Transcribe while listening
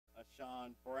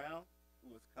Ashon,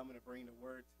 who is coming to bring the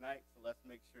word tonight. So let's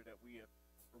make sure that we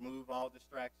remove all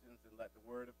distractions and let the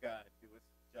word of God do its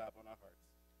job on our hearts.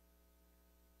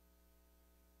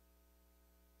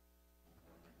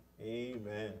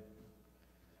 Amen.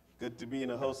 Good to be in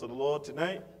the house of the Lord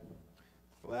tonight.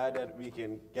 Glad that we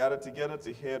can gather together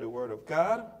to hear the word of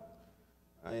God.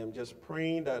 I am just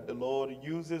praying that the Lord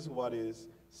uses what is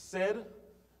said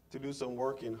to do some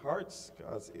work in hearts,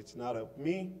 because it's not of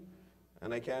me,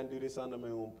 and I can't do this under my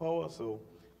own power. So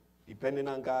depending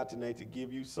on God tonight to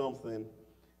give you something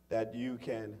that you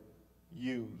can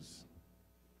use.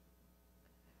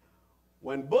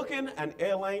 When booking an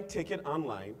airline ticket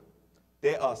online,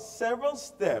 there are several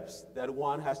steps that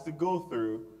one has to go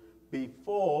through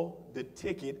before the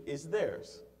ticket is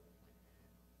theirs.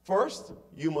 First,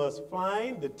 you must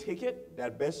find the ticket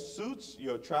that best suits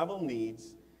your travel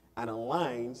needs and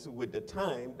aligns with the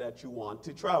time that you want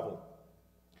to travel.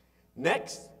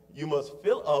 Next, you must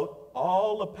fill out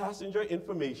all the passenger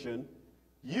information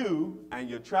you and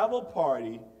your travel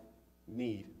party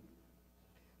need.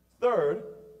 Third,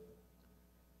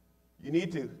 you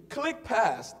need to click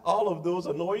past all of those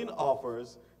annoying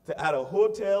offers to add a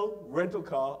hotel, rental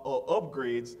car, or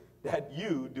upgrades that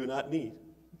you do not need.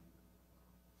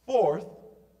 Fourth,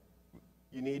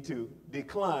 you need to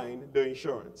decline the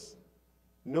insurance.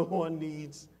 No one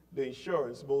needs the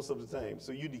insurance most of the time,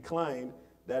 so you decline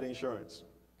that insurance.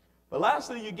 But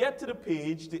lastly, you get to the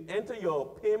page to enter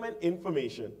your payment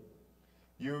information.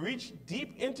 You reach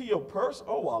deep into your purse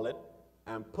or wallet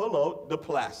and pull out the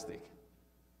plastic.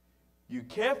 You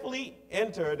carefully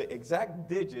enter the exact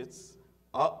digits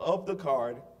of the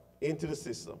card into the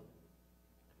system.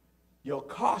 You're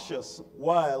cautious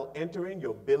while entering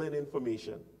your billing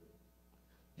information.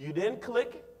 You then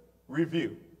click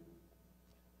Review.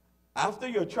 After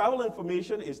your travel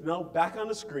information is now back on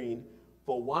the screen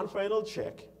for one final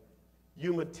check,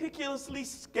 you meticulously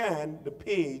scan the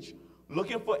page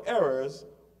looking for errors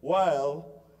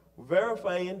while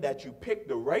verifying that you picked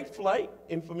the right flight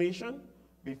information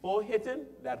before hitting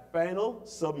that final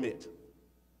submit.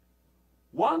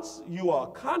 Once you are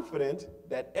confident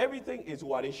that everything is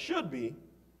what it should be,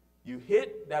 you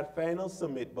hit that final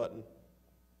submit button.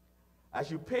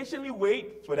 As you patiently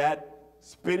wait for that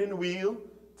spinning wheel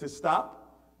to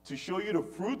stop to show you the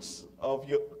fruits of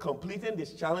your completing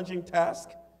this challenging task,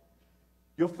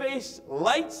 your face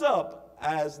lights up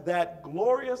as that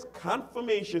glorious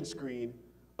confirmation screen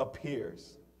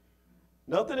appears.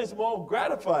 Nothing is more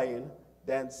gratifying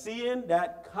than seeing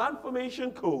that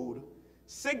confirmation code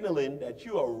signaling that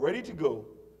you are ready to go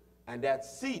and that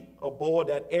seat aboard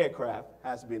that aircraft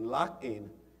has been locked in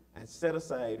and set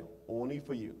aside only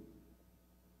for you.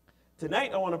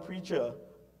 Tonight I want to preach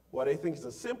what I think is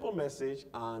a simple message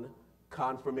on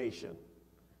confirmation.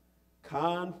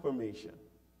 Confirmation.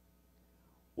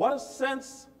 What a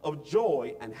sense of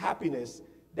joy and happiness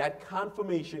that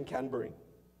confirmation can bring.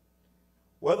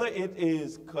 Whether it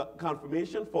is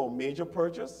confirmation for a major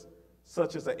purchase,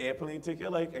 such as an airplane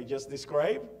ticket like I just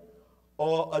described,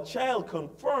 or a child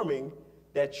confirming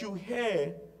that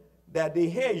they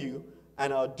hear you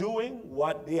and are doing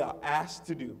what they are asked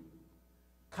to do.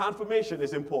 Confirmation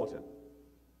is important.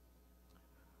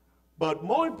 But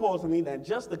more importantly than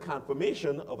just the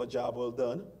confirmation of a job well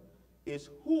done is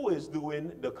who is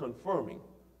doing the confirming.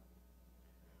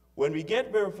 When we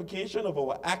get verification of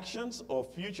our actions or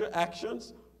future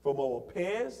actions from our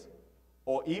peers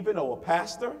or even our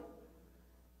pastor,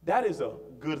 that is a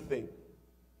good thing.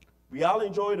 We all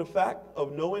enjoy the fact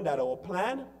of knowing that our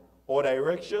plan or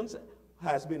directions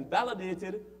has been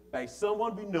validated by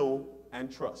someone we know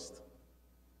and trust.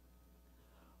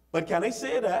 But can I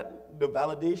say that that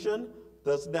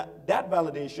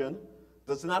validation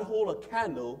does not hold a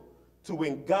candle to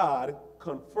when God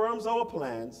confirms our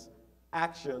plans,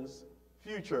 actions,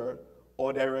 future,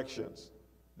 or directions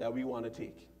that we want to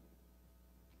take.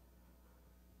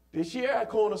 This year at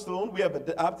Cornerstone, we have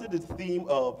adopted the theme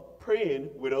of praying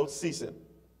without ceasing.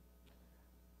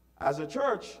 As a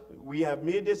church, we have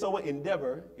made this our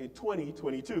endeavor in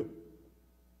 2022.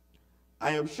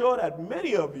 I am sure that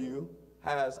many of you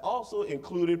has also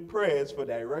included prayers for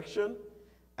direction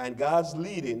and God's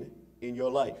leading in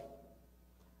your life.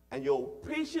 And you're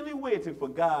patiently waiting for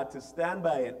God to stand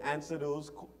by and answer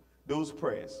those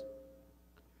prayers.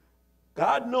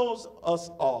 God knows us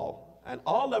all and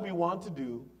all that we want to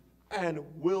do and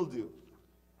will do.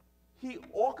 He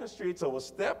orchestrates our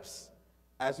steps,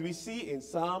 as we see in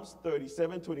Psalms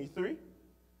 37:23.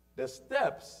 The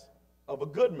steps of a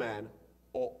good man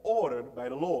are ordered by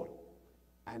the Lord,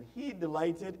 and he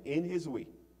delighted in his way.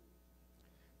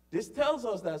 This tells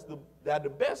us that the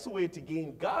best way to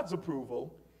gain God's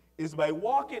approval is by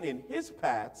walking in his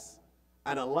paths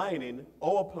and aligning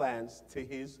our plans to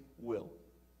his will.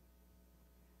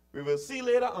 We will see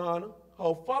later on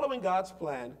how following God's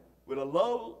plan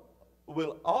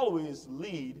will always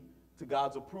lead to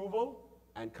God's approval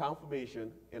and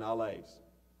confirmation in our lives.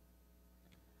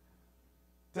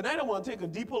 Tonight I want to take a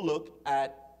deeper look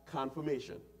at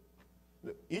confirmation.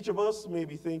 Each of us may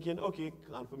be thinking, okay,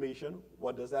 confirmation,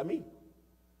 what does that mean?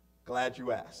 Glad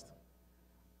you asked.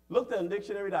 Looked on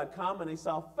dictionary.com and I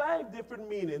saw 5 different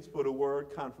meanings for the word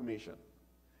confirmation.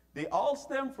 They all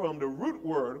stem from the root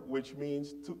word, which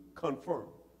means to confirm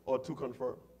or to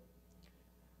confirm.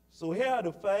 So here are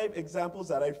the 5 examples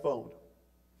that I found.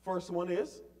 First one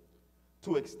is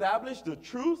to establish the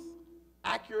truth,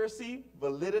 accuracy,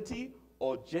 validity,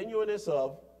 or genuineness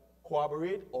of,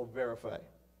 corroborate, or verify.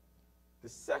 The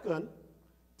second,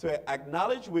 to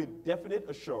acknowledge with definite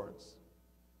assurance.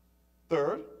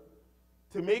 Third,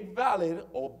 to make valid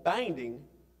or binding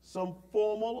some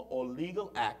formal or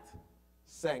legal act,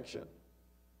 sanction.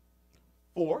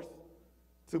 Fourth,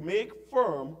 to make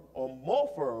firm or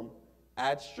more firm,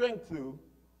 add strength to,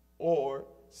 or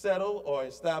settle or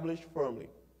establish firmly.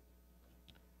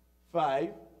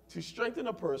 5, to strengthen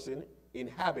a person in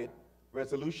habit,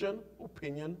 resolution,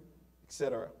 opinion,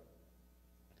 etc.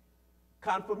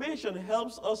 Confirmation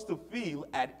helps us to feel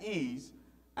at ease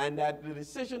and that the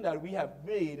decision that we have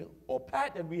made or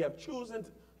path that we have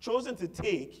chosen to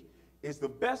take is the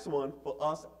best one for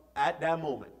us at that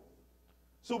moment.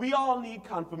 So we all need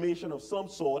confirmation of some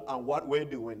sort on what we're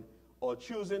doing or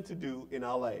choosing to do in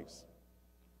our lives.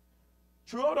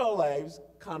 Throughout our lives,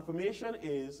 confirmation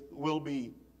will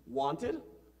be wanted,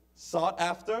 sought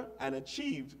after, and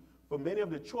achieved for many of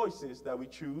the choices that we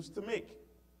choose to make.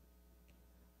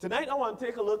 Tonight, I want to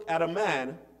take a look at a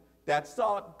man that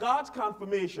sought God's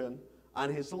confirmation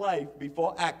on his life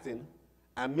before acting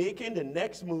and making the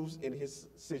next moves in his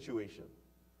situation.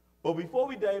 But before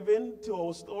we dive into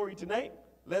our story tonight,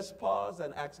 let's pause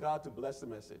and ask God to bless the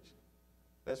message.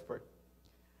 Let's pray.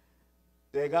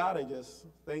 Dear God, I just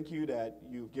thank you that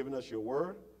you've given us your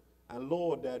word, and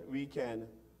Lord, that we can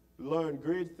learn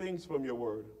great things from your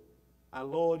word.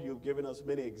 And Lord, you've given us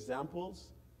many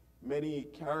examples, many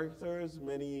characters,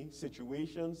 many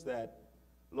situations that,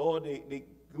 Lord, they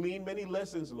glean many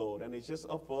lessons, Lord. And it's just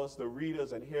up for us, the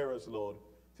readers and hearers, Lord,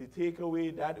 to take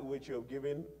away that which you have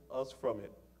given us from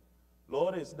it.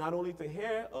 Lord, it's not only to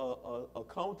hear a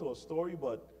account or a story,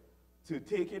 but to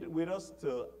take it with us,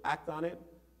 to act on it,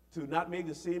 to not make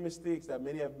the same mistakes that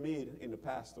many have made in the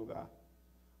past, oh God.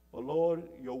 But Lord,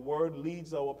 your word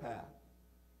leads our path.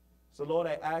 So Lord,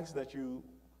 I ask that you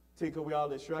take away all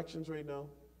distractions right now.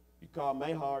 You calm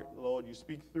my heart, Lord. You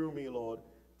speak through me, Lord,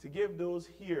 to give those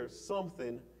here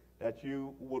something that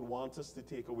you would want us to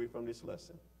take away from this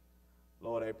lesson.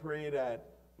 Lord, I pray that,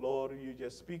 Lord, you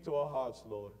just speak to our hearts,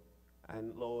 Lord.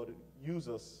 And Lord, use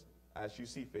us as you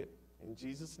see fit. In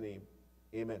Jesus' name,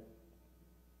 amen.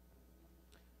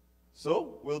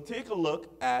 So we'll take a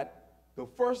look at the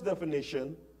first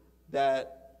definition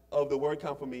of the word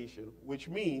confirmation, which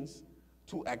means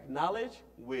to acknowledge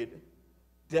with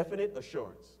definite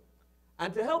assurance.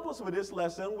 And to help us with this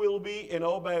lesson, we'll be in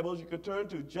our Bibles. You can turn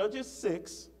to Judges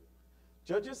 6.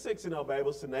 Judges 6 in our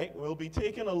Bibles tonight. We'll be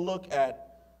taking a look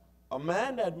at a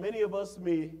man that many of us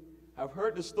may have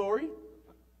heard the story,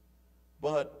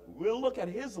 but we'll look at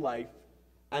his life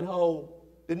and how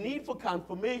the need for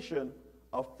confirmation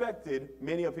affected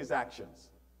many of his actions.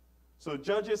 So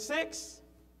Judges 6,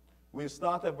 we'll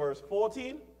start at verse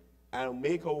 14 and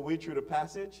make our way through the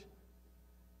passage.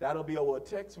 That'll be our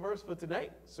text verse for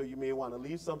tonight, so you may want to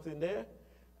leave something there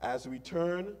as we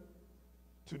turn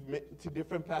to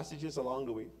different passages along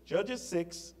the way. Judges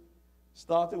 6,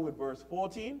 starting with verse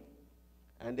 14,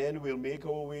 and then we'll make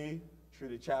our way through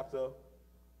the chapter.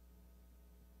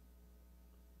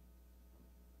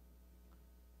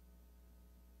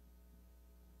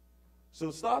 So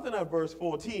starting at verse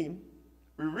 14,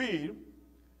 we read,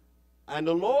 "And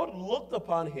the Lord looked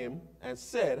upon him and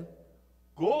said,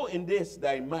 Go in this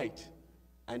thy might,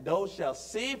 and thou shalt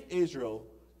save Israel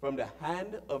from the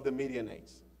hand of the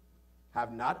Midianites.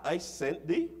 Have not I sent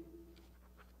thee?"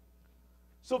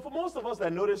 So for most of us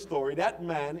that know this story, that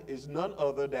man is none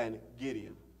other than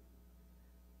Gideon.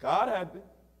 God had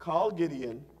called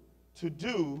Gideon to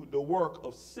do the work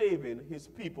of saving his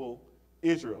people,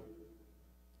 Israel.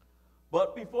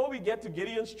 But before we get to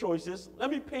Gideon's choices, let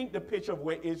me paint the picture of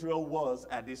where Israel was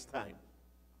at this time.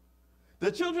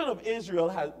 The children of Israel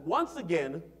had once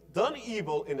again done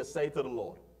evil in the sight of the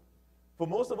Lord. For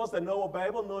most of us that know our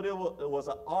Bible, know there was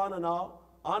an on and off,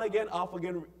 on again, off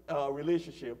again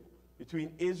relationship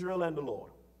between Israel and the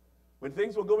Lord. When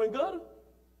things were going good,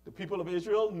 The people of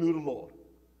Israel knew the Lord.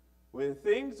 When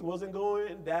things wasn't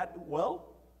going that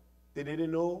well, they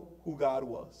didn't know who God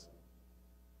was.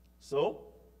 So,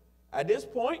 at this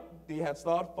point, they had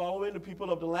started following the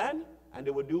people of the land, and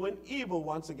they were doing evil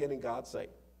once again in God's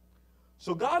sight.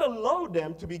 So God allowed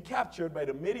them to be captured by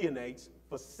the Midianites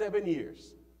for 7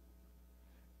 years.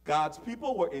 God's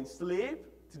people were enslaved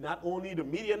to not only the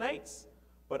Midianites,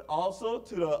 but also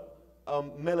to the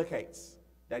Amalekites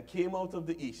that came out of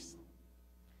the east.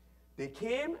 They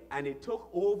came and they took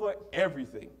over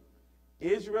everything.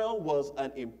 Israel was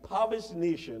an impoverished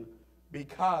nation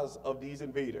because of these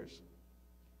invaders.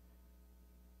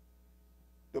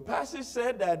 The passage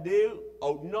said that they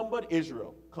outnumbered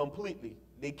Israel completely.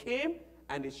 They came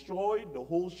and destroyed the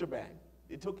whole shebang.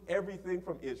 They took everything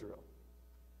from Israel.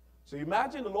 So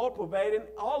imagine the Lord providing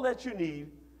all that you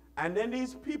need, and then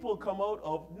these people come out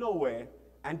of nowhere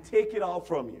and take it all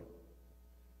from you.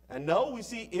 And now we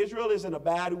see Israel is in a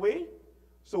bad way.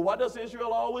 So what does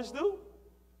Israel always do?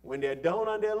 When they're down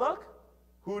on their luck,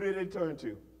 who do they turn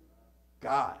to?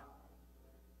 God.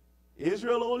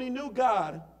 Israel only knew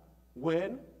God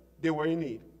when they were in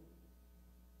need.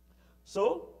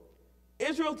 So,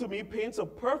 Israel to me paints a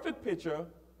perfect picture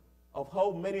of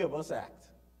how many of us act.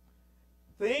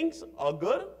 Things are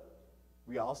good,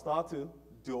 we all start to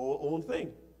do our own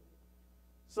thing.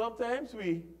 Sometimes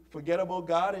we forget about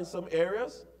God in some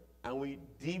areas and we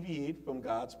deviate from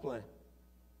God's plan.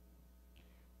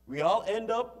 We all end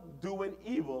up doing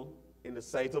evil in the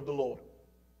sight of the Lord.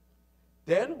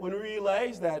 Then, when we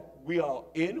realize that we are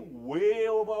in way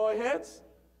over our heads,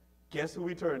 guess who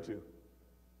we turn to?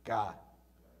 God.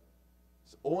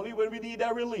 It's only when we need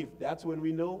that relief, that's when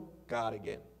we know God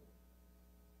again.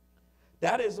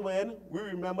 That is when we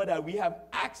remember that we have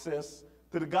access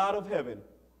to the God of heaven,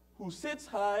 who sits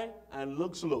high and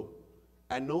looks low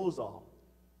and knows all.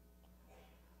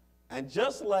 And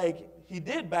just like he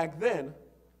did back then,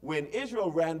 when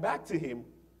Israel ran back to him,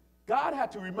 God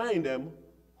had to remind them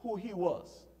who he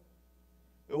was.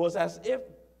 It was as if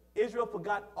Israel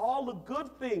forgot all the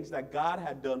good things that God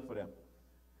had done for them.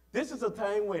 This is a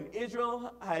time when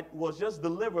Israel was just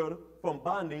delivered from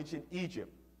bondage in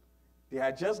Egypt. They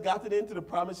had just gotten into the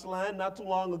promised land not too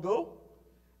long ago,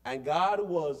 and God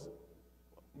was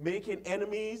making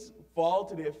enemies fall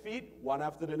to their feet one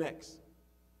after the next.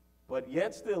 But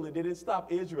yet still, it didn't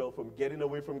stop Israel from getting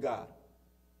away from God.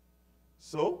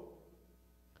 So,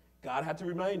 God had to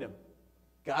remind them.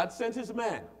 God sent his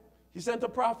man. He sent a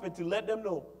prophet to let them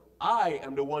know, I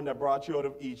am the one that brought you out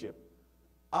of Egypt.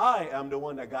 I am the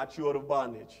one that got you out of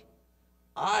bondage.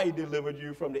 I delivered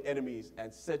you from the enemies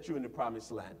and set you in the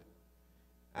promised land.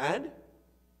 And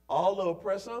all the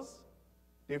oppressors,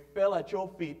 they fell at your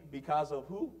feet because of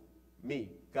who? Me,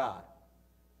 God.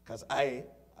 Because I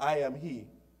am he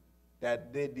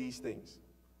that did these things.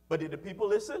 But did the people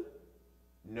listen?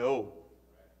 No.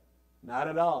 Not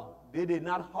at all. They did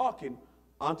not hearken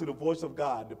unto the voice of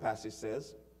God, the passage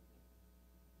says.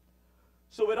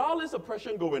 So with all this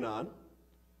oppression going on,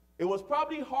 it was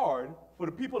probably hard for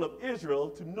the people of Israel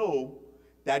to know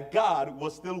that God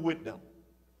was still with them.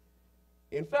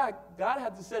 In fact, God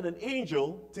had to send an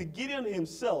angel to Gideon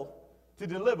himself to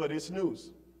deliver this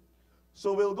news.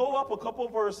 So we'll go up a couple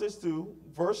verses to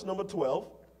verse number 12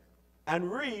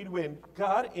 and read when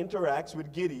God interacts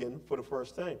with Gideon for the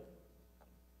first time.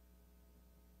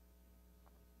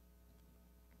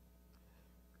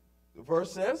 The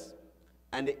verse says,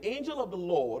 and the angel of the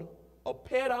Lord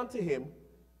appeared unto him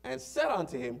and said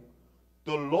unto him,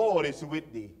 the Lord is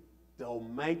with thee, thou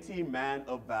mighty man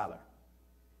of valor.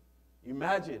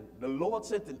 Imagine, the Lord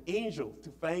sent an angel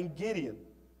to find Gideon.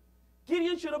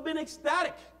 Gideon should have been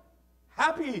ecstatic,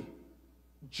 happy,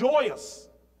 joyous.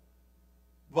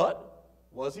 But,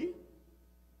 was he?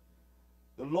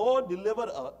 The Lord delivered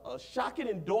a shocking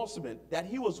endorsement that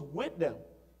he was with them.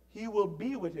 He will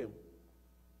be with him.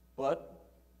 But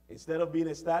instead of being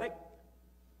ecstatic,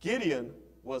 Gideon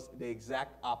was the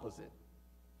exact opposite.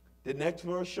 The next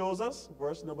verse shows us,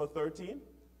 verse number 13,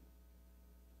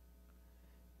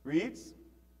 reads,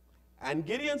 and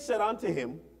Gideon said unto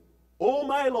him, O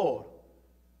my Lord,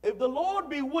 if the Lord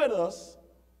be with us,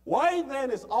 why then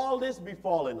is all this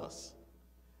befallen us?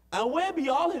 And where be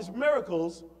all his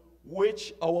miracles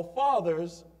which our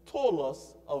fathers told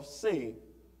us of, saying,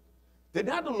 did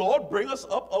not the Lord bring us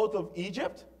up out of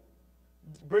Egypt?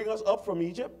 Bring us up from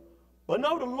Egypt? But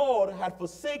now the Lord had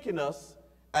forsaken us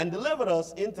and delivered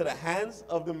us into the hands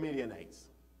of the Midianites.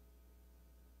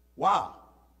 Wow.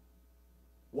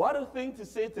 What a thing to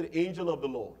say to the angel of the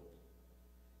Lord.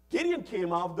 Gideon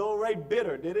came off downright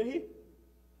bitter, didn't he?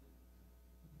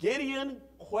 Gideon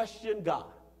questioned God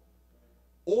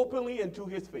openly and to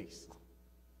his face.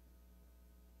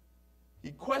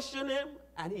 He questioned him,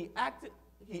 and he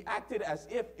acted as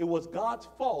if it was God's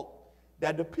fault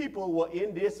that the people were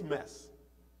in this mess.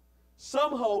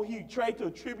 Somehow he tried to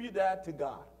attribute that to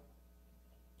God.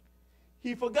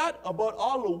 He forgot about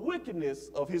all the wickedness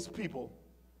of his people,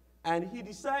 and he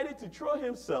decided to throw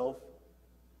himself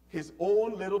his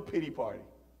own little pity party.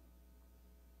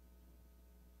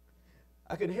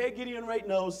 I can hear Gideon right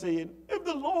now saying, if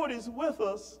the Lord is with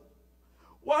us,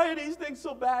 why are these things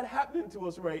so bad happening to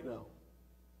us right now?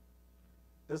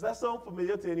 Does that sound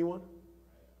familiar to anyone?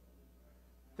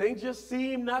 Things just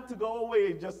seem not to go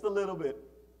away just a little bit.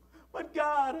 But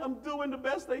God, I'm doing the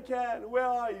best I can. Where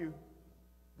are you?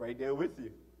 Right there with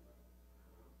you.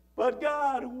 But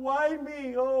God, why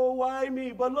me? Oh, why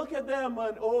me? But look at them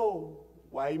and oh,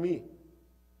 why me?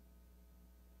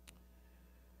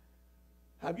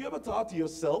 Have you ever thought to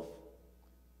yourself,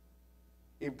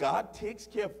 if God takes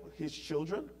care of his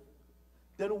children,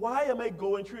 then why am I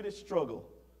going through this struggle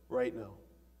right now?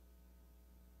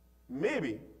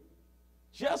 Maybe,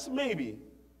 just maybe,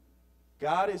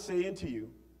 God is saying to you,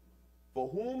 for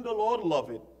whom the Lord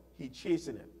loveth, he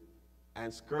chasteneth,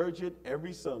 and scourgeth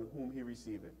every son whom he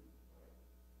receiveth.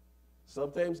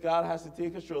 Sometimes God has to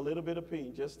take us through a little bit of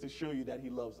pain just to show you that he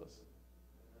loves us.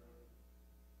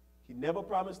 He never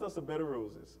promised us a bed of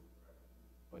roses,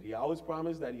 but he always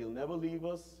promised that he'll never leave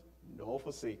us nor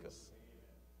forsake us.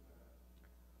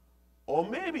 Or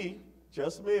maybe,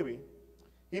 just maybe,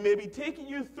 he may be taking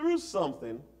you through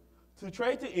something to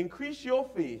try to increase your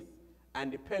faith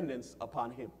and dependence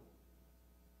upon him.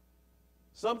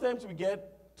 Sometimes we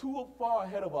get too far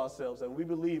ahead of ourselves and we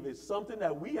believe it's something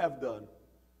that we have done,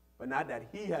 but not that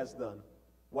he has done,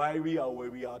 why we are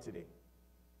where we are today.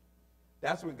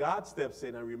 That's where God steps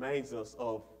in and reminds us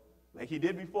of, like he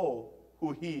did before,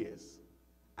 who he is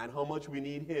and how much we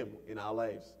need him in our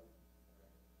lives.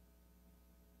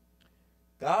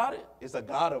 God is a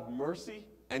God of mercy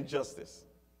and justice.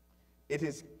 It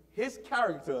is in his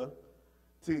character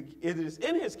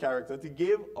to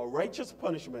give a righteous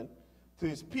punishment to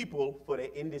his people for their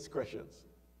indiscretions.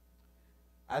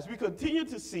 As we continue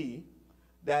to see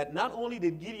that not only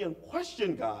did Gideon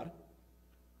question God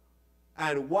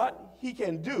and what he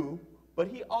can do, but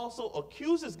he also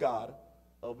accuses God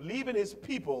of leaving his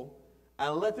people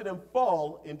and letting them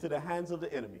fall into the hands of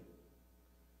the enemy.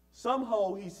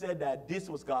 Somehow he said that this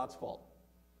was God's fault.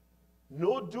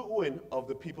 No doing of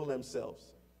the people themselves.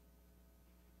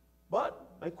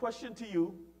 But my question to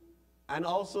you, and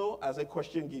also as I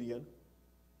question Gideon,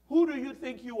 who do you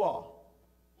think you are?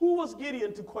 Who was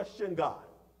Gideon to question God?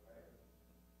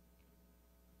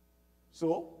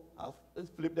 So I'll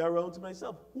flip that around to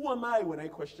myself. Who am I when I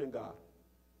question God?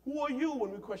 Who are you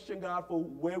when we question God for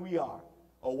where we are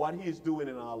or what he is doing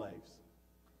in our lives?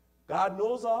 God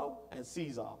knows all and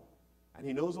sees all, and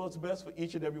he knows what's best for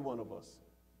each and every one of us.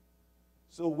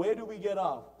 So where do we get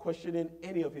off questioning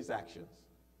any of his actions?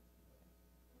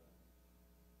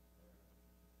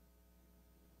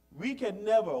 We can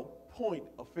never point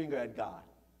a finger at God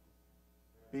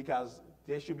because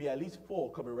there should be at least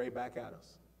 4 coming right back at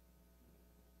us.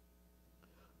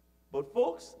 But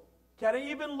folks, can I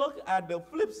even look at the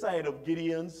flip side of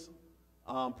Gideon's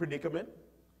predicament?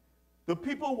 The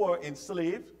people were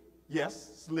enslaved.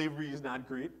 Yes, slavery is not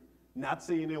great. Not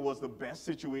saying it was the best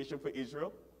situation for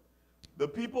Israel. The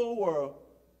people were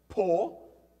poor.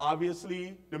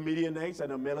 Obviously, the Midianites and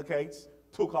the Amalekites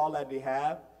took all that they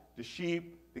had, the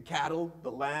sheep, the cattle,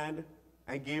 the land,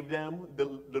 and gave them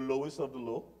the lowest of the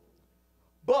low.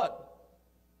 But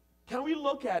can we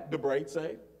look at the bright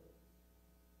side?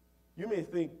 You may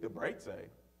think the bright side.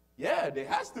 Yeah, there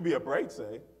has to be a bright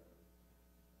side.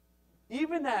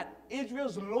 Even at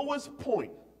Israel's lowest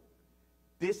point,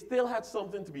 they still had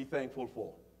something to be thankful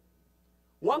for.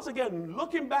 Once again,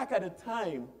 looking back at the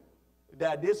time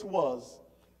that this was,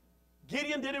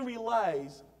 Gideon didn't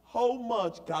realize how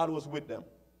much God was with them.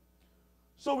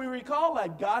 So we recall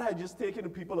that God had just taken the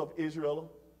people of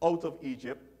Israel out of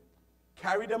Egypt,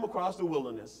 carried them across the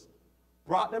wilderness,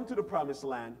 brought them to the promised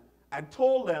land, and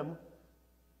told them,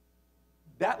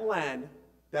 that land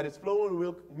that is flowing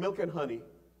with milk and honey,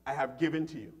 I have given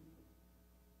to you.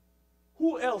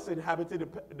 Who else inhabited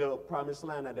the promised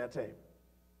land at that time?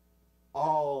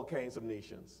 All kinds of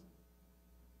nations.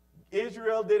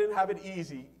 Israel didn't have it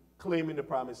easy claiming the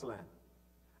promised land.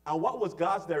 And what was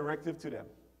God's directive to them?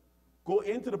 Go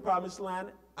into the promised land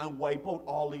and wipe out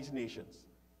all these nations.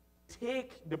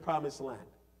 Take the promised land.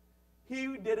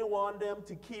 He didn't want them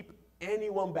to keep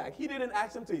anyone back. He didn't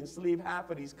ask them to enslave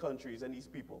half of these countries and these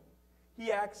people.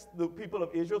 He asked the people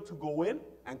of Israel to go in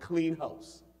and clean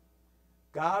house.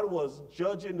 God was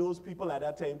judging those people at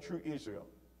that time through Israel.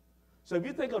 So if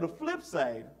you think of the flip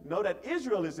side, know that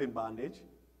Israel is in bondage.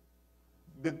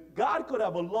 God could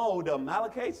have allowed the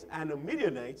Amalekites and the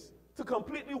Midianites to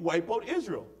completely wipe out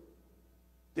Israel.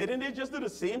 Didn't they just do the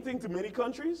same thing to many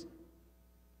countries?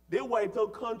 They wiped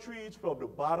out countries from the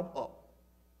bottom up.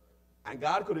 And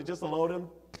God could have just allowed them,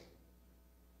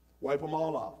 wipe them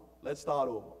all off. Let's start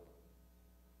over.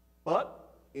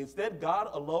 But instead, God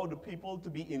allowed the people to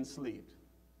be enslaved.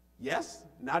 Yes,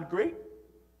 not great,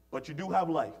 but you do have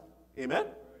life. Amen?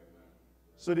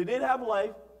 So they did have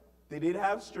life, they did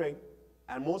have strength,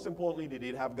 and most importantly, they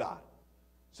did have God.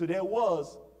 So there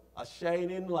was a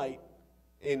shining light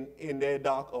in their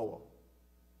dark hour.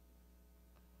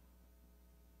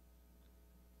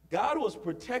 God was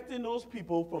protecting those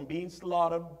people from being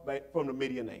slaughtered from the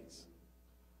Midianites.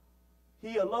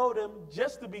 He allowed them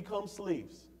just to become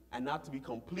slaves and not to be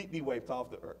completely wiped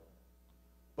off the earth.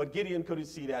 But Gideon couldn't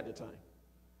see that at the time.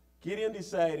 Gideon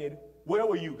decided, where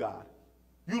were you, God?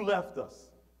 You left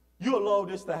us. You allowed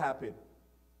this to happen.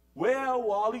 Where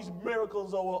were all these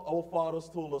miracles our fathers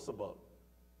told us about?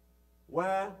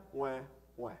 Where?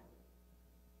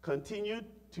 Continued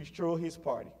to show his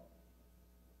party.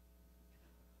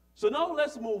 So now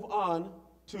let's move on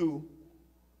to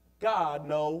God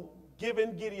now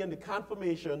giving Gideon the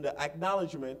confirmation, the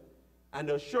acknowledgement, and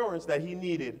the assurance that he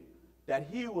needed that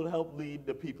he will help lead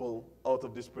the people out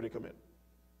of this predicament.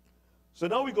 So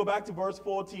now we go back to verse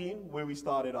 14 where we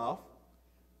started off,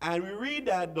 and we read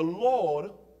that the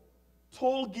Lord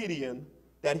told Gideon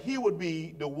that he would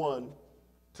be the one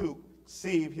to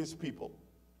save his people.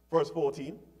 Verse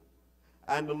 14,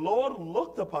 and the Lord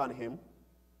looked upon him,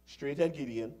 straight at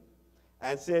Gideon,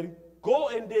 and said, go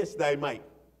in this thy might,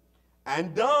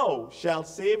 and thou shalt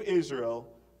save Israel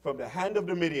from the hand of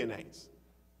the Midianites.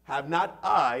 Have not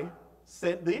I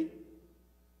sent thee?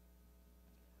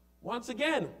 Once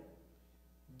again,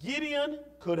 Gideon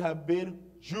could have been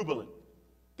jubilant.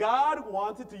 God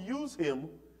wanted to use him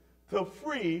to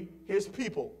free his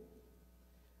people.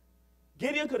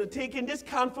 Gideon could have taken this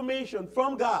confirmation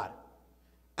from God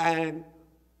and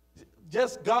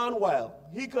just gone wild.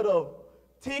 He could have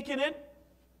taken it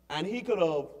and he could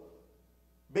have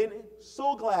been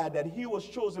so glad that he was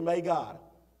chosen by God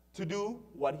to do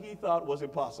what he thought was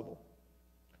impossible.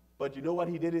 But you know what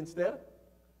he did instead?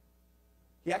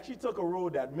 He actually took a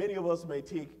road that many of us may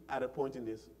take at a point in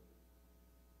this.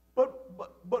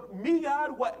 But me,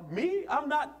 God, what? Me? I'm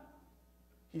not.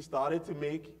 He started to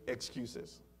make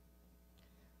excuses.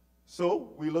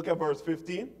 So we look at verse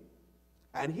 15.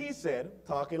 And he said,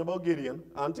 talking about Gideon,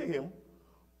 unto him,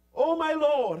 O my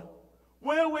Lord,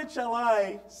 wherewith shall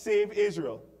I save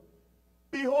Israel?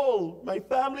 Behold, my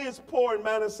family is poor in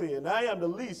Manasseh, and I am the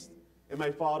least in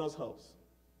my father's house.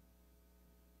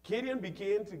 Gideon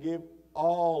began to give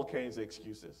all kinds of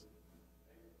excuses.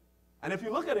 And if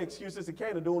you look at excuses, it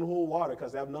kind of don't hold water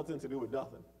because they have nothing to do with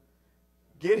nothing.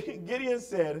 Gideon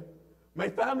said, my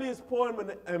family is poor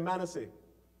in Manasseh.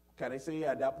 Can I say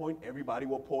at that point, everybody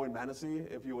were poor in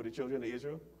Manasseh if you were the children of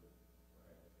Israel?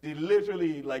 They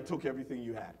literally took everything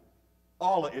you had.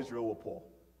 All of Israel were poor.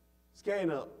 It's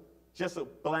kind of just a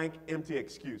blank, empty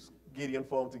excuse Gideon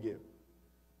found to give.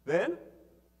 Then,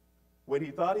 when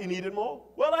he thought he needed more,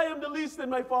 well, I am the least in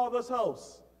my father's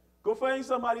house. Go find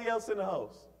somebody else in the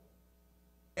house.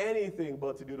 Anything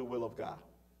but to do the will of God.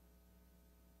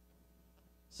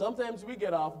 Sometimes we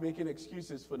get off making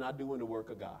excuses for not doing the work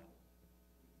of God.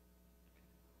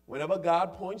 Whenever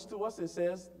God points to us and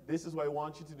says, this is what I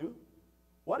want you to do,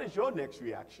 what is your next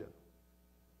reaction?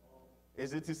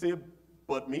 Is it to say,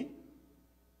 but me?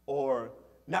 Or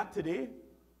not today?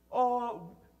 Or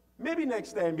maybe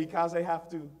next time because I have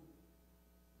to?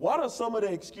 What are some of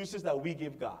the excuses that we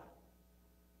give God?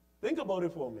 Think about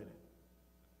it for a minute.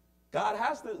 God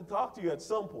has to talk to you at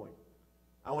some point.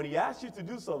 And when he asks you to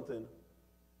do something,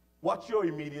 what's your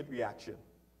immediate reaction?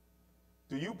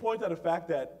 Do you point at the fact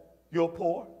that you're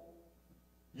poor?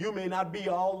 You may not be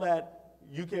all that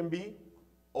you can be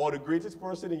or the greatest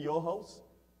person in your house.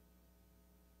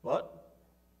 But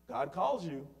God calls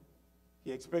you.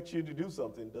 He expects you to do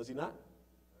something, does he not?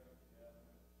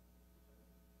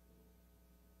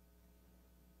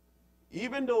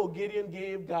 Even though Gideon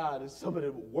gave God some of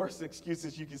the worst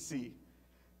excuses you can see,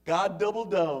 God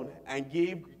doubled down and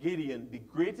gave Gideon the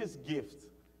greatest gift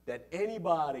that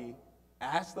anybody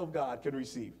asked of God can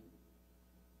receive.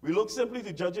 We look simply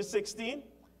to Judges 16,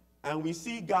 and we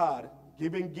see God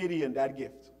giving Gideon that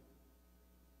gift.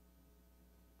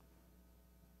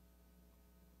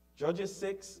 Judges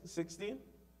 6:16,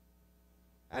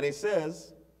 and it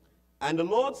says, and the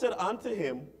Lord said unto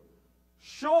him,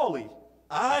 surely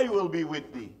I will be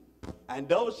with thee, and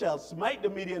thou shalt smite the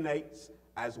Midianites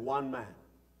as one man.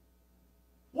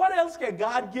 What else can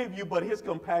God give you but his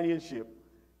companionship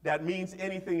that means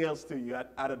anything else to you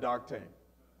at a dark time?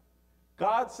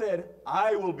 God said,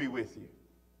 I will be with you.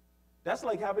 That's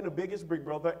like having the biggest big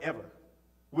brother ever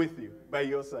with you, by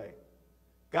your side.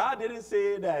 God didn't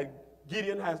say that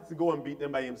Gideon has to go and beat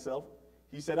them by himself.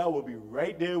 He said, I will be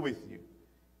right there with you.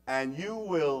 And you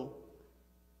will,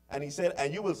 and he said,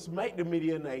 and you will smite the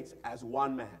Midianites as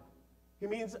one man. He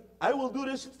means, I will do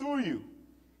this through you.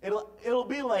 It'll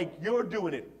be like you're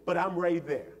doing it, but I'm right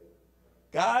there.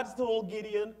 God's told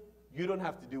Gideon, you don't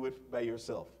have to do it by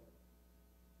yourself.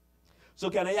 So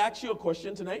can I ask you a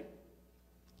question tonight?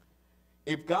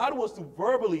 If God was to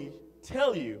verbally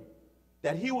tell you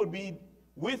that he would be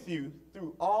with you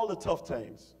through all the tough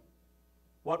times,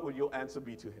 what would your answer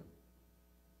be to him?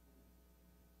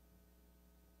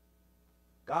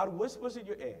 God whispers in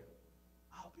your ear,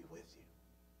 I'll be with you.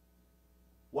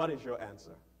 What is your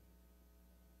answer?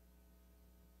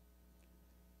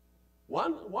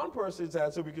 One person's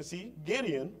answer, we can see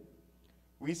Gideon,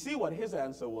 we see what his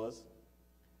answer was.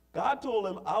 God told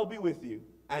him, I'll be with you.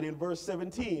 And in verse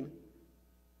 17,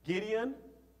 Gideon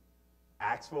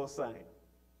asked for a sign.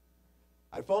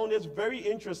 I found this very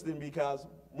interesting because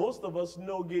most of us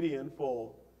know Gideon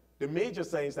for the major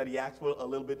signs that he asked for a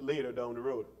little bit later down the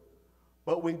road.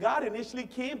 But when God initially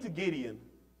came to Gideon,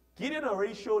 Gideon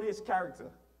already showed his character.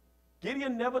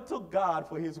 Gideon never took God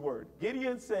for his word.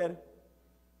 Gideon said,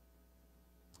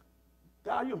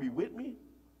 God, you'll be with me,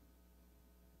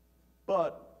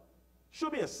 but show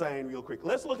me a sign real quick.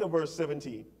 Let's look at verse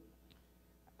 17.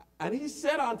 And he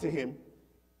said unto him,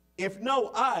 if now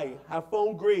I have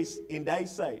found grace in thy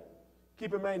sight.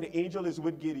 Keep in mind the angel is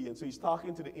with Gideon, so he's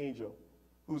talking to the angel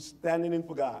who's standing in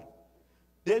for God.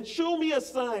 Then show me a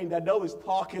sign that thou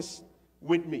talkest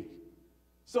with me.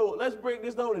 So let's break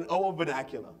this down in our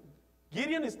vernacular.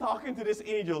 Gideon is talking to this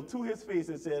angel to his face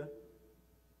and said,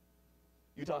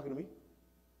 you talking to me?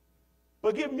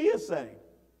 But give me a sign.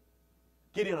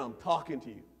 Gideon, I'm talking to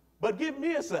you. But give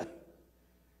me a sign.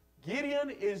 Gideon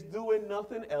is doing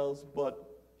nothing else but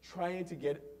trying to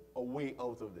get a way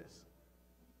out of this.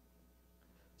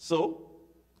 So,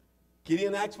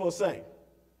 Gideon asked for a sign.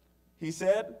 He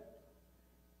said,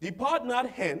 depart not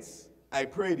hence, I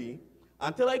pray thee,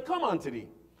 until I come unto thee,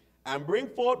 and bring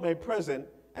forth my present,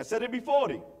 and set it before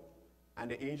thee.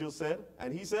 And the angel said,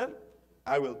 and he said,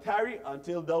 I will tarry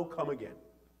until thou come again.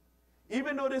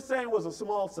 Even though this sign was a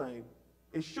small sign,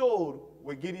 it showed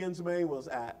where Gideon's mind was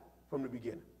at from the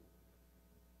beginning.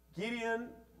 Gideon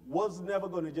was never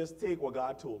going to just take what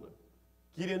God told him.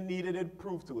 Gideon needed it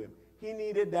proved to him. He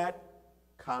needed that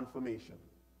confirmation.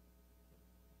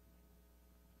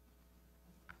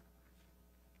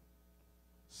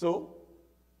 So,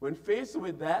 when faced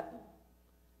with that,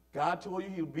 God told you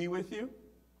he'll be with you.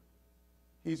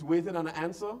 He's waiting on an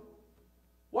answer.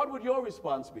 What would your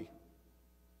response be?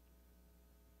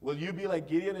 Will you be like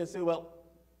Gideon and say, well,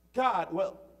 God,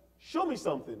 show me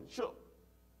something. Show.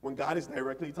 When God is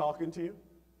directly talking to you?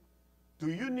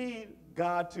 Do you need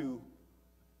God to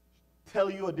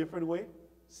tell you a different way?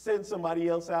 Send somebody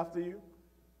else after you?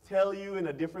 Tell you in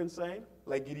a different sign,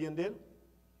 like Gideon did?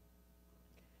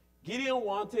 Gideon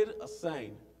wanted a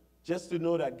sign just to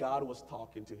know that God was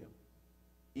talking to him,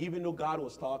 even though God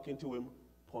was talking to him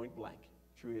point blank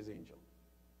through his angel.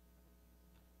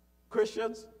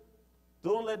 Christians,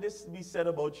 don't let this be said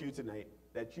about you tonight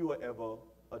that you are ever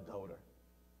a doubter.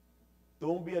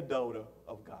 Don't be a doubter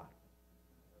of God.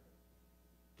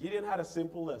 Gideon had a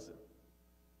simple lesson.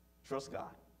 Trust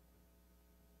God.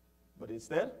 But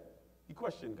instead, he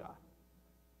questioned God.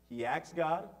 He asked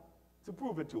God to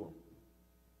prove it to him.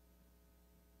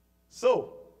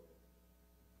 So,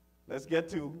 let's get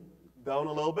down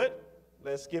a little bit.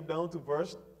 Let's skip down to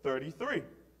verse 33.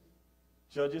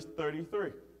 Judges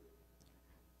 33.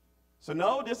 So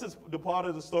now this is the part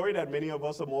of the story that many of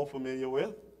us are more familiar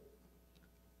with.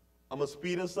 I'm going to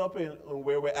speed us up in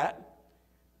where we're at.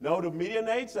 Now the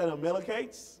Midianites and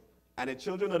Amalekites and the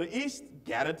children of the east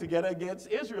gathered together against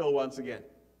Israel once again.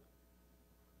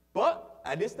 But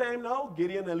at this time now,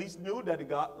 Gideon at least knew that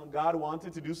God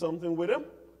wanted to do something with him.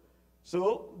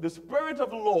 So the Spirit of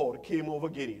the Lord came over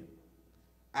Gideon.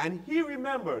 And he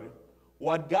remembered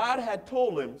what God had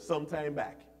told him some time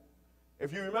back.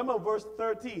 If you remember verse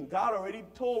 13, God already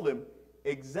told him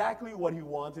exactly what he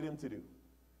wanted him to do.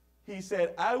 He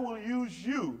said, I will use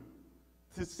you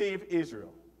to save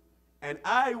Israel, and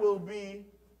I will be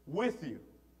with you,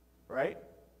 right?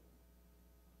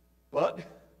 But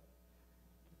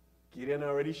Gideon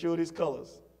already showed his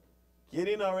colors.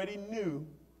 Gideon already knew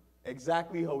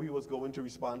exactly how he was going to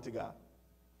respond to God.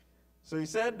 So he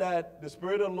said that the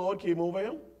Spirit of the Lord came over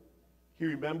him. He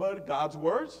remembered God's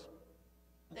words.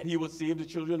 that he would save the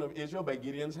children of Israel by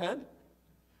Gideon's hand,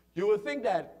 you would think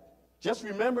that just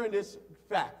remembering this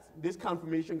fact, this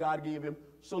confirmation God gave him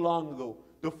so long ago,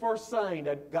 the first sign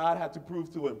that God had to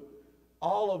prove to him,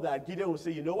 all of that, Gideon would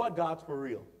say, you know what, God's for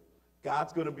real.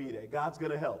 God's going to be there. God's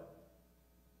going to help.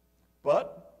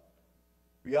 But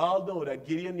we all know that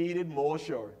Gideon needed more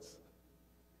assurance.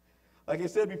 Like I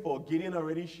said before, Gideon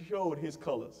already showed his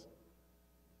colors.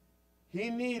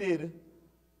 He needed,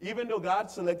 even though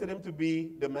God selected him to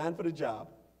be the man for the job,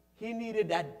 he needed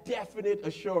that definite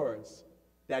assurance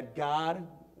that God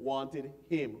wanted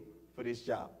him for this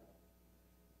job.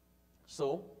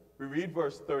 So, we read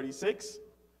verse 36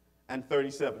 and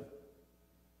 37.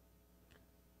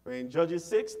 We're in Judges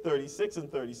 6, 36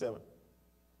 and 37.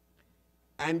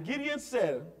 And Gideon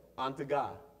said unto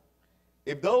God,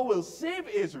 if thou wilt save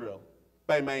Israel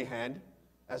by my hand,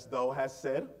 as thou hast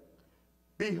said,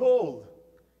 behold,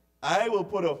 I will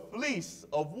put a fleece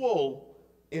of wool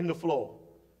in the floor.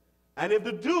 And if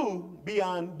the dew be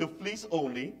on the fleece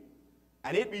only,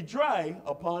 and it be dry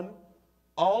upon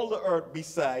all the earth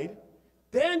beside,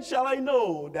 then shall I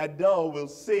know that thou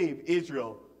wilt save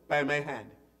Israel by my hand,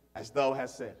 as thou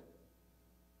hast said.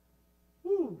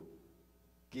 Woo.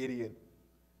 Gideon.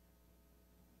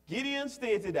 Gideon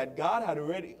stated that God had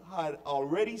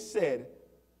already said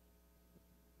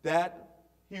that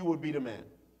he would be the man.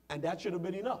 And that should have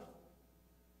been enough.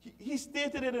 He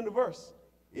stated it in the verse.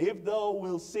 If thou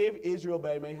wilt save Israel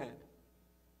by my hand.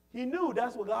 He knew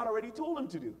that's what God already told him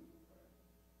to do.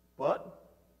 But,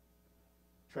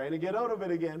 trying to get out of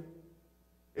it again.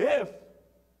 If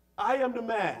I am the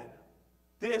man,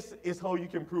 this is how you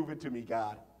can prove it to me,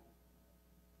 God.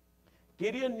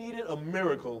 Gideon needed a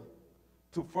miracle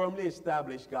to firmly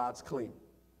establish God's claim.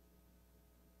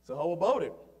 So how about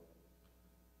it?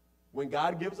 When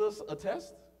God gives us a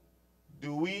test,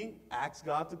 do we ask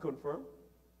God to confirm?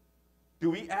 Do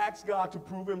we ask God to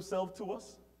prove himself to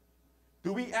us?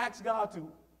 Do we ask God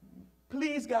to,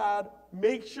 please God,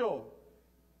 make sure,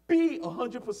 be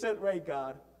 100% right,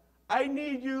 God. I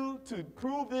need you to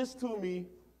prove this to me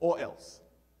or else.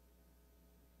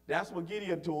 That's what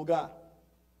Gideon told God.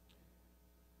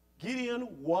 Gideon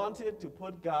wanted to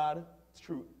put God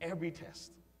through every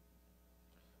test.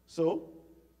 So,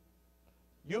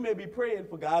 you may be praying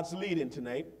for God's leading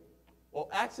tonight or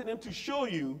asking him to show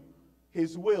you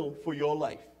his will for your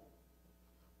life.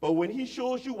 But when he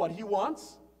shows you what he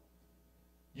wants,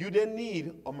 you then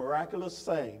need a miraculous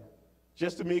sign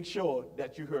just to make sure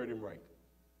that you heard him right.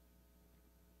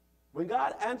 When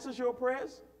God answers your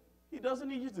prayers, he doesn't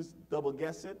need you to double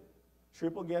guess it,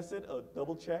 triple guess it, or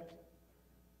double check.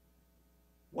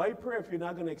 Why pray if you're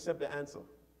not going to accept the answer?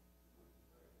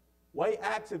 Why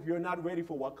ask if you're not ready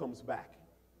for what comes back?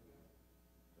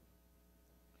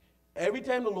 Every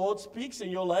time the Lord speaks in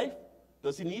your life,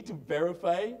 does he need to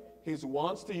verify his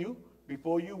wants to you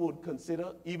before you would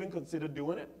even consider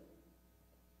doing it?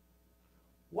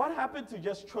 What happened to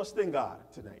just trusting God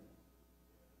tonight?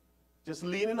 Just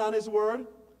leaning on his word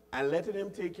and letting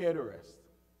him take care of the rest.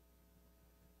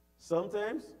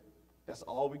 Sometimes that's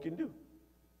all we can do.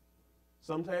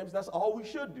 Sometimes that's all we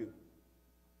should do.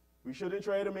 We shouldn't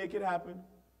try to make it happen.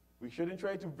 We shouldn't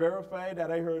try to verify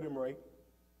that I heard him right.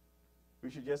 We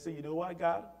should just say, you know what,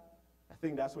 God? I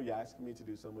think that's what you're asking me to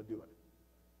do, so I'm going to do it.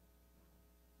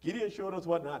 Gideon showed us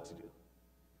what not to do.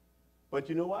 But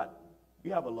you know what?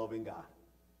 We have a loving God.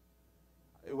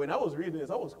 When I was reading this,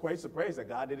 I was quite surprised that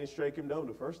God didn't strike him down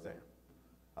the first time.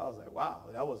 I was like, wow,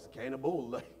 that was kind of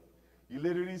bold. Like, you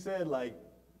literally said, like,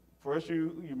 first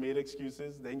you made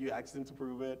excuses, then you asked him to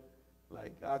prove it.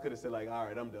 Like, I could have said, like, all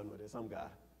right, I'm done with this. I'm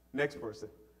God. Next person,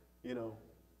 you know.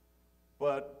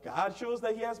 But God shows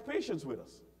that he has patience with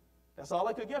us. That's all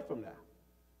I could get from that.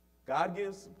 God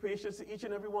gives patience to each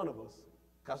and every one of us.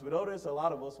 Because without this, a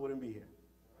lot of us wouldn't be here.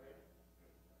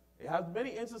 It has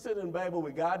many instances in the Bible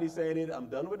where God decided, I'm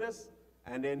done with this,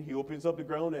 and then he opens up the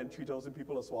ground and 3,000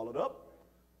 people are swallowed up.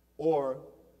 Or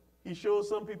he shows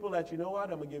some people that, you know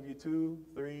what, I'm going to give you 2,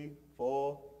 3,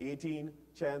 4, 18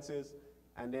 chances,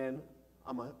 and then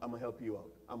I'm going to help you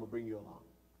out. I'm going to bring you along.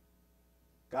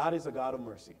 God is a God of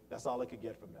mercy. That's all I could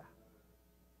get from that.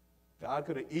 God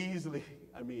could have easily,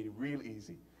 I mean, real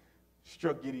easy,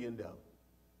 struck Gideon down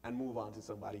and move on to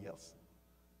somebody else.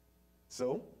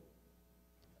 So,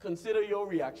 consider your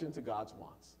reaction to God's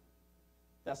wants.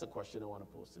 That's a question I want to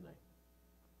pose tonight.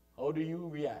 How do you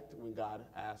react when God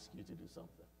asks you to do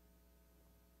something?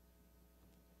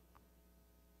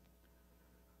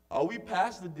 Are we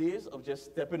past the days of just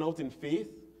stepping out in faith,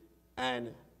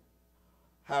 and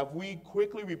have we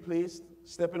quickly replaced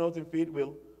stepping out in faith with,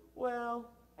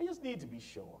 well, I just need to be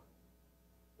sure.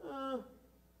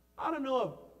 I don't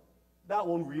know that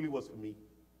one really was for me.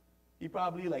 He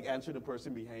probably like answered the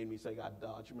person behind me, saying, I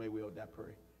dodged my way out that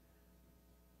prayer.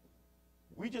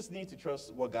 We just need to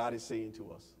trust what God is saying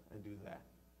to us and do that.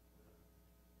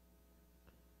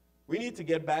 We need to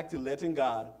get back to letting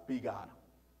God be God.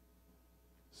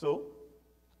 So,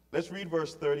 let's read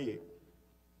verse 38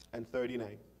 and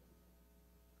 39.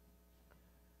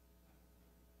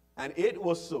 And it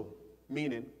was so,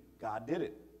 meaning God did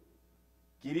it.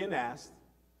 Gideon asked,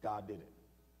 God did it.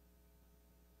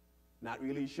 Not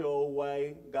really sure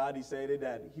why God decided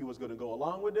that he was going to go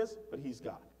along with this, but he's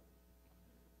God.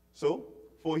 So,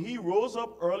 for he rose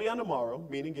up early on the morrow,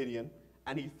 meaning Gideon,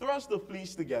 and he thrust the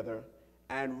fleece together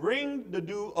and wringed the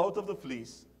dew out of the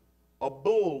fleece, a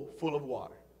bowl full of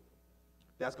water.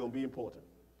 That's going to be important.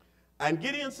 And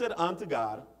Gideon said unto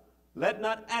God, let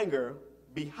not anger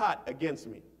be hot against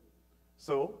me.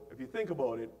 So, if you think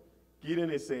about it, Gideon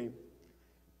is saying,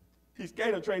 he's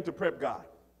kind of trying to prep God.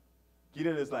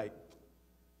 Gideon is like,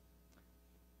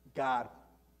 God,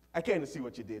 I kind of see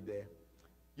what you did there.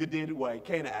 You did what I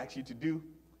kind of asked you to do,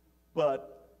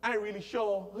 but I ain't really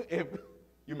sure if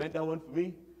you meant that one for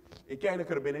me. It kind of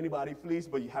could have been anybody's fleece,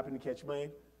 but you happened to catch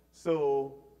mine.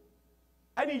 So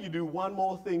I need you to do one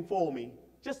more thing for me,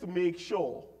 just to make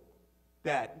sure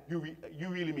that you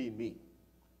really mean me,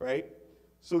 right?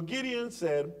 So Gideon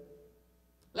said,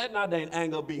 let not thine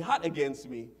anger be hot against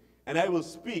me, and I will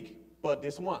speak but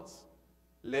this once.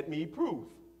 Let me prove.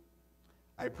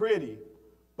 I pray thee,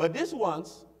 but this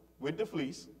once with the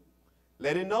fleece,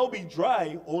 let it now be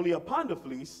dry only upon the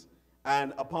fleece,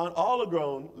 and upon all the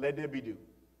ground let there be dew.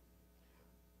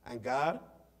 And God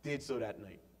did so that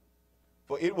night.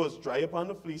 For it was dry upon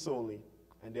the fleece only,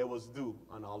 and there was dew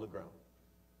on all the ground.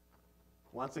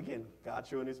 Once again, God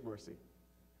showing his mercy.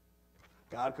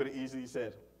 God could have easily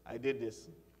said, I did this.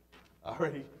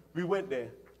 Already, we went there,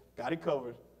 got it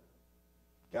covered.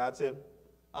 God said,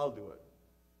 I'll do it.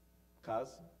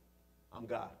 Because I'm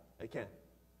God. I can.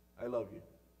 I love you.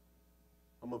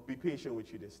 I'm going to be patient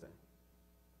with you this time.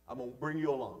 I'm going to bring you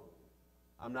along.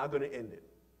 I'm not going to end it.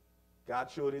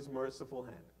 God showed his merciful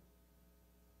hand.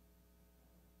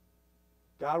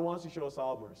 God wants to show us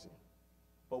all mercy,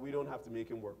 but we don't have to make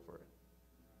him work for it.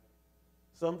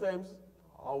 Sometimes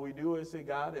all we do is say,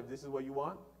 God, if this is what you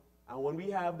want, and when we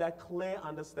have that clear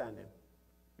understanding,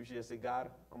 we should just say,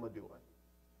 God, I'm going to do it.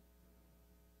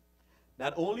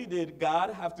 Not only did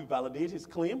God have to validate his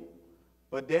claim,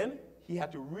 but then he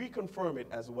had to reconfirm it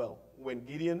as well when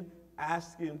Gideon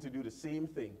asked him to do the same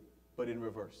thing, but in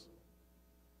reverse.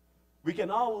 We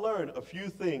can all learn a few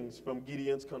things from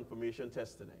Gideon's confirmation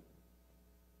test tonight.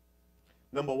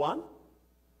 Number one,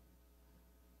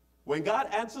 when God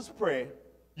answers prayer,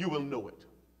 you will know it.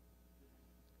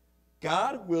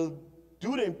 God will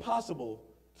do the impossible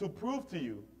to prove to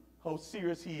you how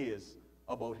serious he is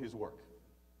about his work.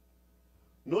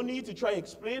 No need to try to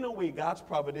explain away God's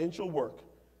providential work,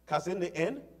 because in the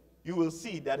end, you will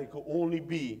see that it could only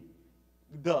be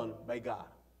done by God.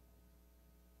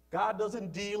 God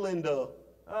doesn't deal in the,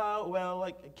 well,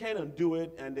 I can't undo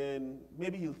it, and then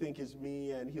maybe he'll think it's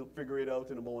me, and he'll figure it out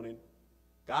in the morning.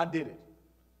 God did it.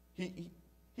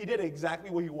 He did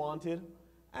exactly what he wanted,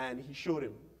 and he showed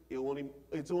him.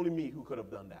 It's only me who could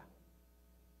have done that.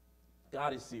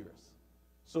 God is serious.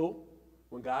 So,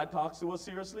 when God talks to us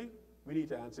seriously, we need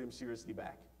to answer him seriously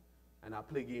back and not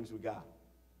play games with God.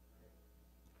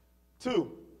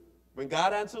 2, when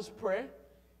God answers prayer,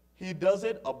 he does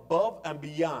it above and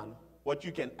beyond what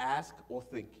you can ask or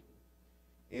think.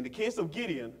 In the case of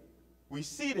Gideon, we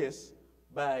see this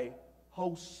by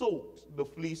how soaked the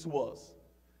fleece was.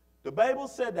 The Bible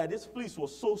said that this fleece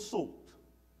was so soaked.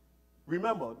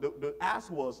 Remember, the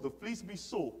ask was the fleece be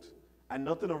soaked and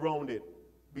nothing around it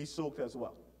be soaked as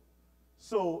well.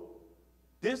 So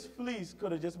this fleece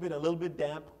could have just been a little bit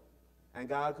damp, and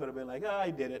God could have been like,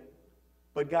 I did it.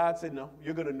 But God said, no,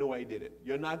 you're going to know I did it.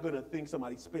 You're not going to think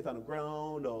somebody spit on the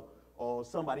ground or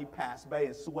somebody passed by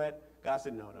and sweat. God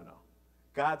said, no.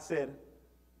 God said,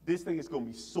 this thing is going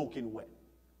to be soaking wet.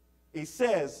 It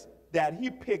says that he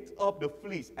picked up the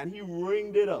fleece and he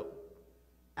wringed it up,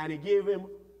 and he gave him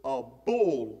a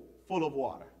bowl full of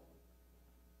water.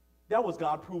 That was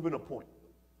God proving a point.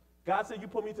 God said, you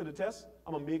put me to the test,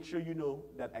 I'm going to make sure you know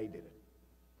that I did it.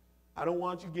 I don't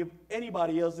want you to give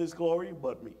anybody else this glory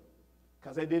but me,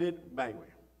 because I did it my way.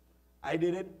 I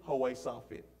did it how I saw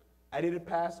fit. I did it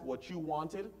past what you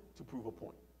wanted to prove a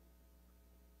point.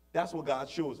 That's what God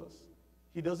shows us.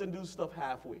 He doesn't do stuff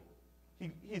halfway.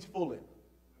 He's full in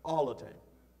all the time.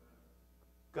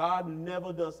 God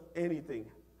never does anything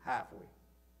halfway.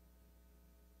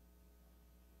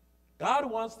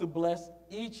 God wants to bless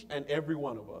each and every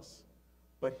one of us,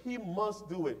 but he must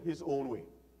do it his own way.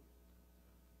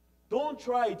 Don't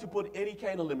try to put any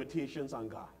kind of limitations on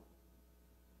God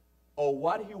or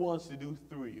what he wants to do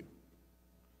through you.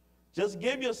 Just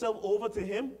give yourself over to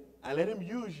him and let him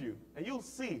use you, and you'll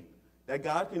see that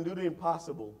God can do the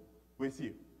impossible with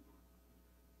you.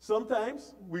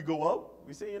 Sometimes we go out,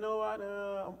 we say, you know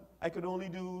what, I could only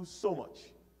do so much.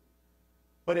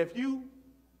 But if you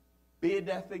bid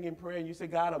that thing in prayer and you say,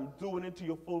 God, I'm doing it to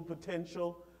your full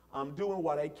potential, I'm doing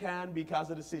what I can because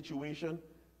of the situation,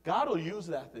 God will use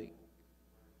that thing.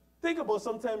 Think about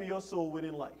sometime in your soul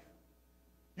within life.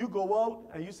 You go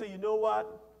out and you say, you know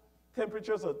what,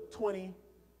 temperatures are 20,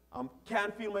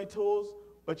 can't feel my toes,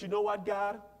 but you know what,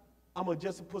 God, I'm going to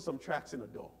just put some tracks in the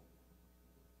door.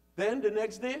 Then the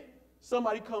next day,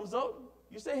 somebody comes out,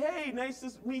 you say, hey, nice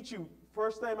to meet you.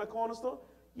 First time at Cornerstone?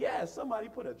 Yeah, somebody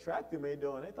put a track in my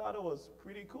door, and I thought it was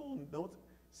pretty cool.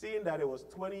 Seeing that it was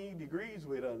 20 degrees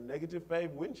with a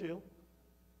 -5 wind chill,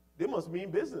 they must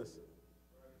mean business.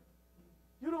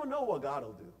 You don't know what God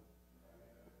will do.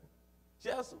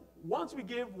 Just once we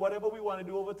give whatever we want to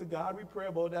do over to God, we pray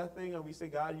about that thing, and we say,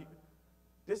 God,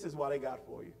 this is what I got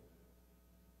for you.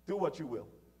 Do what you will.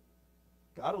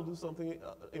 God will do something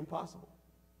impossible.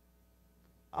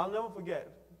 I'll never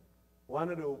forget, one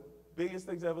of the biggest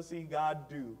things I ever see God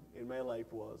do in my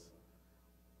life was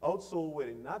out soul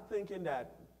winning, not thinking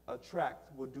that a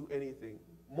tract would do anything.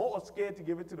 More scared to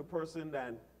give it to the person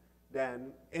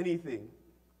than anything.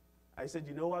 I said,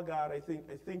 you know what, God, I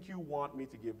think you want me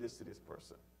to give this to this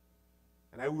person.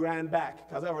 And I ran back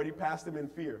because I already passed him in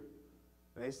fear.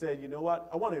 And I said, you know what,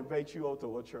 I want to invite you out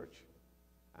to our church.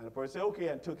 And the person said, okay,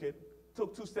 and took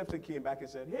 2 steps and came back and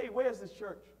said, hey, where's this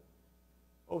church?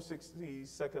 Oh,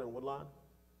 62nd and Woodlawn.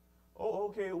 Oh,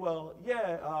 okay, well,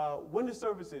 yeah, when the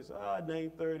service is?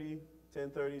 9:30,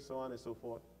 10:30, so on and so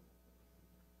forth.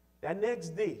 That next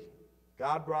day,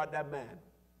 God brought that man.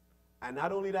 And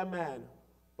not only that man,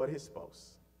 but his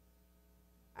spouse.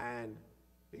 And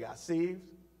they got saved,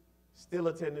 still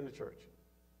attending the church.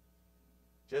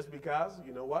 Just because,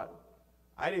 you know what?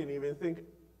 I didn't even think,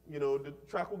 the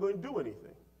track was going to do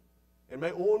anything. In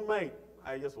my own mind,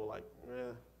 I just was like,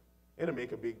 it'll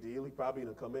make a big deal. He probably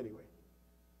didn't come anyway.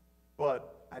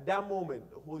 But at that moment,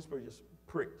 the Holy Spirit just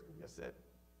pricked and just said,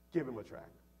 give him a track.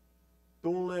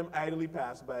 Don't let him idly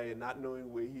pass by and not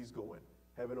knowing where he's going,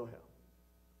 heaven or hell.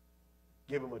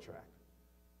 Give him a track.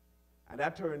 And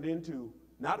that turned into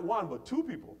not 1, but 2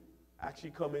 people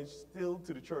actually coming still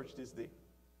to the church this day.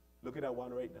 Look at that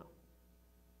one right now.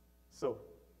 So,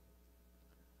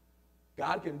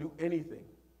 God can do anything.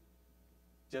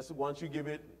 Just once you give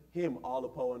him all the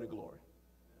power and the glory.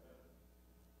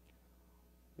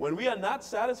 When we are not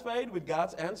satisfied with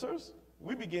God's answers,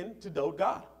 we begin to doubt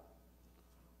God,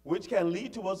 which can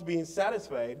lead to us being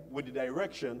satisfied with the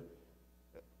direction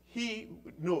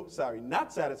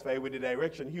not satisfied with the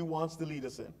direction he wants to lead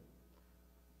us in.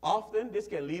 Often, this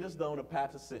can lead us down a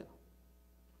path of sin.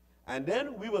 And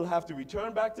then we will have to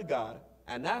return back to God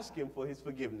and ask him for his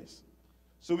forgiveness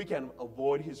so we can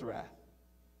avoid his wrath.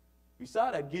 We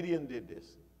saw that Gideon did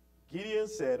this. Gideon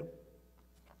said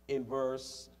in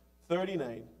verse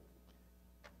 39,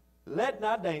 let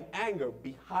not thine anger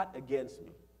be hot against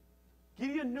me.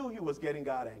 Gideon knew he was getting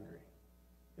God angry.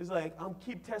 He's like, I'm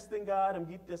keep testing God, I'm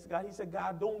keep testing God. He said,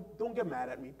 God, don't get mad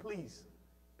at me, please,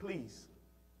 please.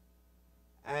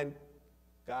 And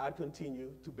God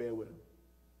continued to bear with him.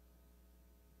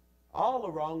 All the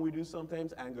wrong we do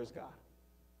sometimes angers God.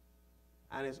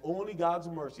 And it's only God's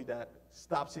mercy that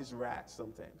stops his wrath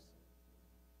sometimes.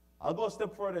 I'll go a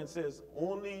step further and says,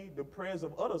 only the prayers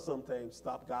of others sometimes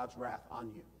stop God's wrath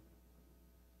on you.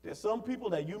 There's some people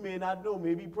that you may not know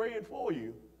may be praying for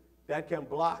you that can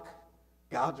block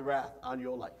God's wrath on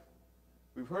your life.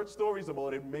 We've heard stories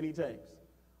about it many times.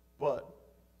 But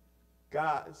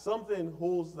God, something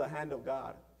holds the hand of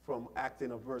God from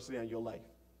acting adversely on your life.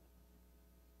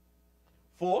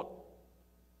 4,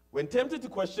 when tempted to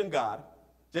question God,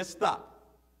 just stop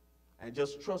and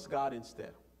just trust God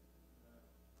instead.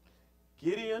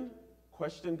 Gideon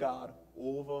questioned God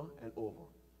over and over.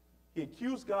 He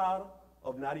accused God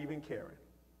of not even caring.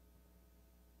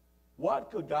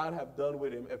 What could God have done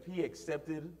with him if he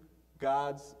accepted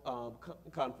God's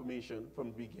confirmation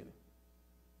from the beginning?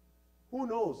 Who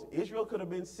knows? Israel could have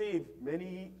been saved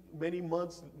many, many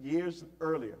months, years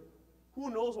earlier.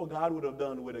 Who knows what God would have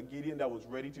done with a Gideon that was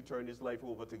ready to turn his life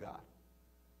over to God?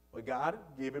 But God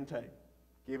gave him time.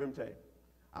 Gave him time.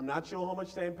 I'm not sure how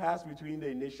much time passed between the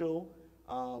initial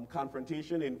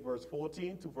confrontation in verse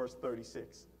 14 to verse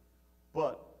 36.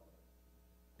 But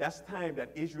that's time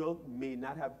that Israel may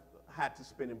not have had to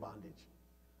spend in bondage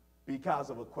because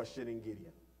of a questioning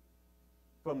Gideon.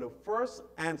 From the first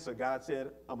answer, God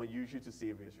said, I'm going to use you to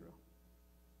save Israel.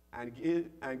 And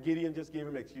Gideon just gave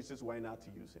him excuses why not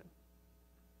to use him.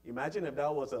 Imagine if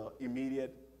that was an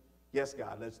immediate, yes,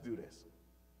 God, let's do this.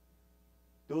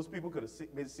 Those people could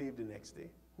have been saved the next day.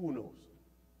 Who knows?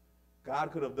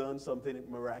 God could have done something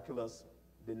miraculous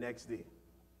the next day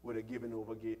with a giving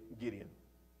over Gideon.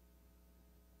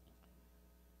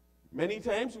 Many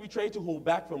times we try to hold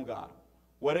back from God,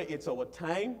 whether it's our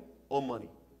time or money.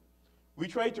 We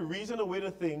try to reason away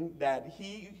the thing that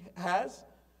He has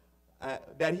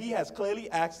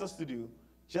clearly asked us to do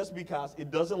just because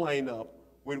it doesn't line up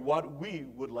with what we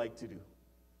would like to do.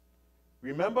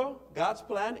 Remember, God's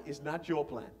plan is not your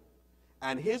plan,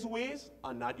 and His ways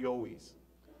are not your ways.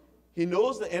 He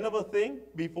knows the end of a thing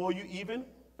before you even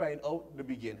find out the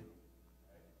beginning.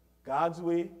 God's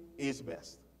way is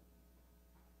best.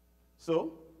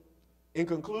 So, in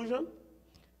conclusion,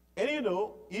 even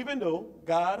though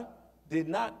God did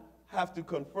not have to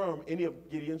confirm any of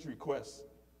Gideon's requests,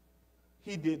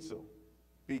 He did so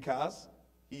because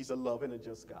He's a loving and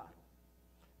just God.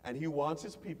 And He wants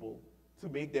His people to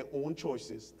make their own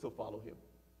choices to follow Him.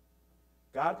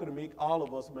 God could make all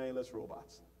of us mindless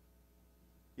robots.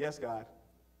 Yes, God,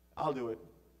 I'll do it.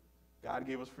 God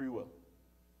gave us free will.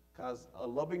 Because a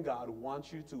loving God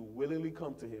wants you to willingly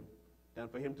come to Him than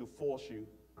for Him to force you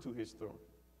to His throne.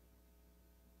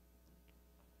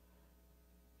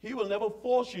 He will never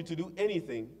force you to do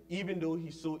anything, even though He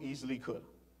so easily could.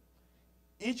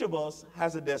 Each of us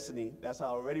has a destiny that's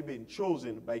already been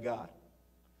chosen by God.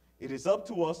 It is up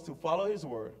to us to follow His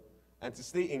word and to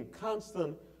stay in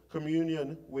constant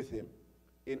communion with Him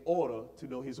in order to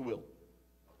know His will.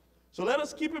 So let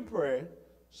us keep in prayer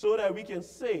so that we can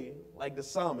say, like the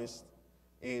psalmist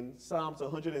in Psalms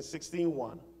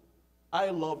 116:1, I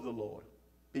love the Lord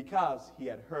because He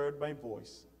had heard my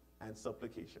voice and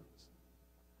supplications.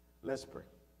 Let's pray.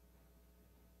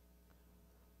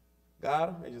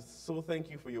 God, I just so thank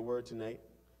You for Your word tonight.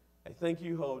 I thank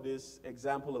You how this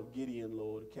example of Gideon,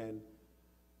 Lord, can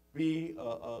be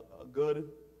a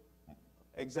good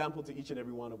example to each and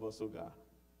every one of us, oh God.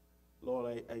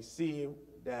 Lord, I see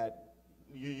that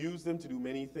You used them to do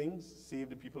many things,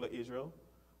 save the people of Israel.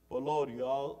 But Lord, you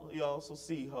also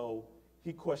see how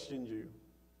He questioned You.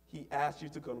 He asked You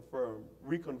to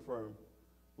reconfirm,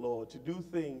 Lord, to do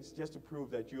things just to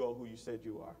prove that You are who You said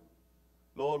You are.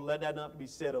 Lord, let that not be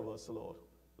said of us, Lord.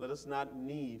 Let us not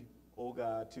need, oh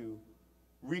God, to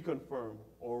reconfirm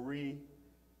or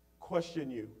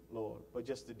re-question You, Lord, but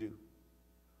just to do.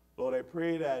 Lord, I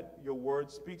pray that Your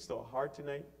word speaks to our heart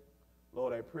tonight.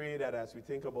 Lord, I pray that as we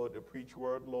think about the preached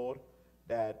word, Lord,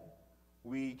 that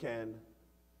we can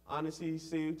honestly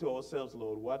say to ourselves,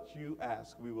 Lord, what You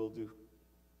ask, we will do.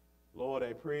 Lord,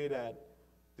 I pray that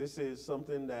this is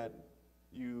something that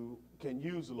You can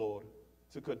use, Lord,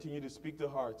 to continue to speak to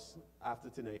hearts after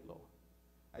tonight, Lord.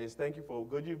 I just thank You for how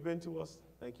good You've been to us.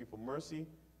 Thank You for mercy.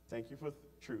 Thank You for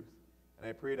truth. And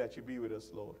I pray that You be with us,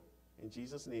 Lord. In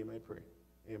Jesus' name I pray.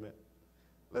 Amen.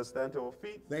 Let's stand to our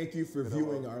feet. Thank you for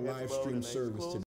viewing our live stream service today.